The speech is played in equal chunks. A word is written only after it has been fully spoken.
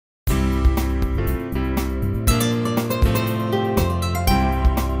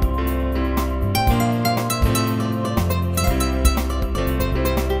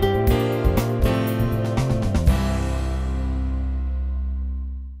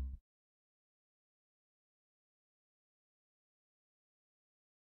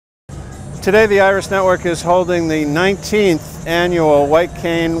Today the Iris Network is holding the 19th annual White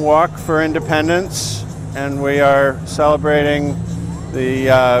Cane Walk for Independence, and we are celebrating the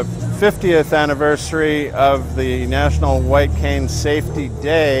 50th anniversary of the National White Cane Safety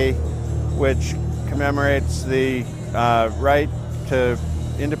Day, which commemorates the right to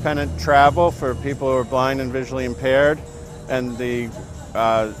independent travel for people who are blind and visually impaired, and the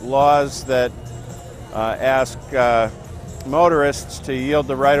laws that ask motorists to yield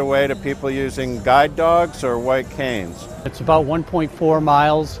the right-of-way to people using guide dogs or white canes. It's about 1.4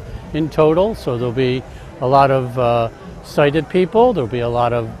 miles in total, so there'll be a lot of sighted people, there'll be a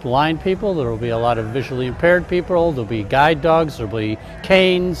lot of blind people, there'll be a lot of visually impaired people, there'll be guide dogs, there'll be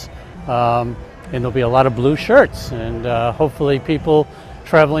canes, and there'll be a lot of blue shirts. And hopefully people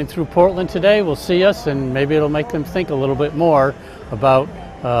traveling through Portland today will see us, and maybe it'll make them think a little bit more about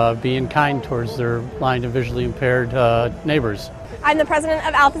being kind towards their blind and visually impaired neighbors. I'm the president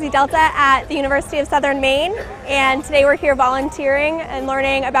of Alpha Xi Delta at the University of Southern Maine, and today we're here volunteering and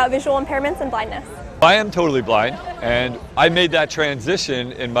learning about visual impairments and blindness. I am totally blind, and I made that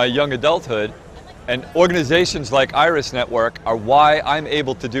transition in my young adulthood, and organizations like Iris Network are why I'm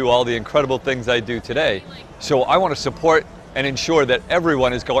able to do all the incredible things I do today. So I want to support and ensure that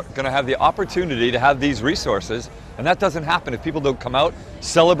everyone is going to have the opportunity to have these resources, and that doesn't happen if people don't come out,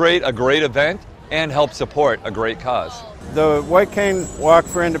 celebrate a great event, and help support a great cause. The White Cane Walk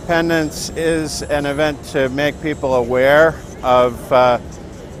for Independence is an event to make people aware of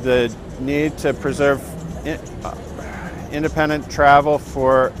the need to preserve independent travel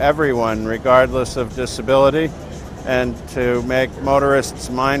for everyone, regardless of disability, and to make motorists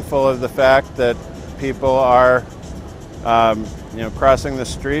mindful of the fact that people are crossing the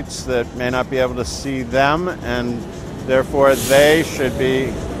streets that may not be able to see them, and therefore they should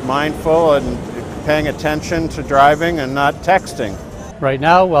be mindful and paying attention to driving and not texting. Right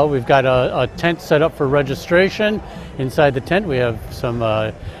now, well, we've got a tent set up for registration. Inside the tent we have some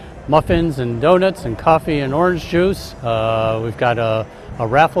muffins and donuts and coffee and orange juice. We've got a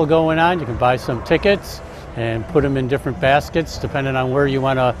raffle going on. You can buy some tickets and put them in different baskets depending on where you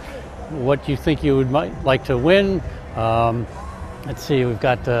want to, what you think you might like to win. Let's see, we've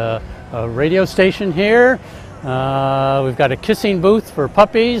got a radio station here. We've got a kissing booth for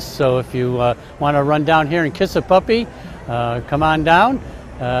puppies, so if you want to run down here and kiss a puppy, come on down.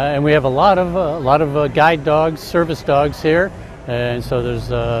 And we have a lot of guide dogs, service dogs here, and so there's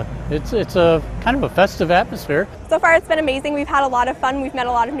it's a kind of a festive atmosphere. So far it's been amazing. We've had a lot of fun. We've met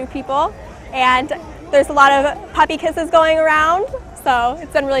a lot of new people, and there's a lot of puppy kisses going around, so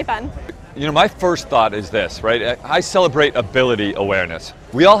it's been really fun. You know, my first thought is this, right? I celebrate ability awareness.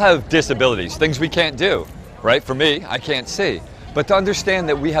 We all have disabilities, things we can't do, right? For me, I can't see. But to understand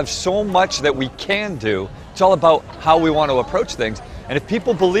that we have so much that we can do, it's all about how we want to approach things. And if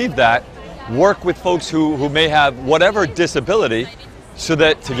people believe that, work with folks who may have whatever disability so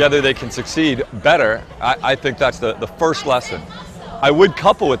that together they can succeed better, I think that's the first lesson. I would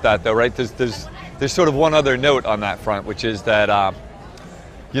couple with that though, right? There's sort of one other note on that front, which is that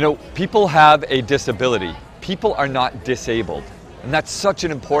people have a disability. People are not disabled. And that's such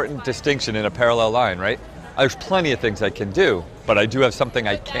an important distinction in a parallel line, right? There's plenty of things I can do, but I do have something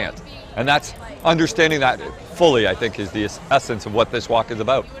I can't. And that's understanding that fully, I think, is the essence of what this walk is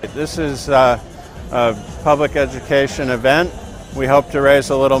about. This is a public education event. We hope to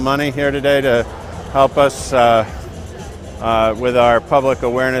raise a little money here today to help us with our public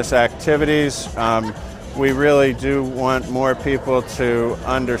awareness activities. We really do want more people to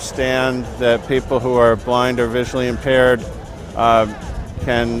understand that people who are blind or visually impaired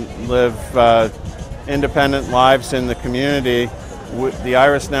can live independent lives in the community. The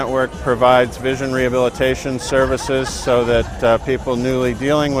Iris Network provides vision rehabilitation services so that people newly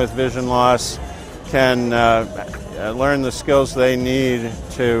dealing with vision loss can learn the skills they need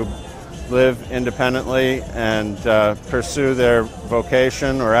to live independently and pursue their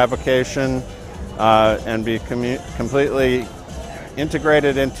vocation or avocation and be completely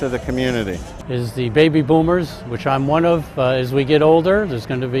integrated into the community. Is the baby boomers, which I'm one of. As we get older, there's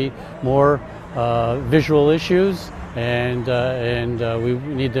going to be more visual issues, and we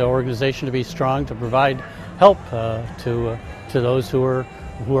need the organization to be strong to provide help to those who are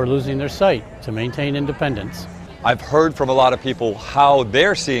losing their sight, to maintain independence. I've heard from a lot of people how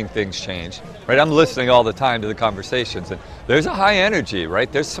they're seeing things change, right? I'm listening all the time to the conversations, and there's a high energy,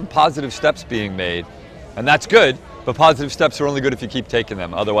 right? There's some positive steps being made, and that's good, but positive steps are only good if you keep taking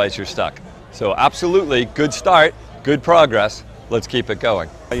them, otherwise you're stuck. So absolutely, good start, good progress, let's keep it going.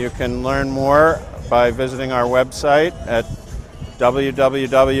 You can learn more by visiting our website at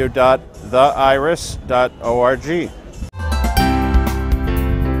www.theiris.org.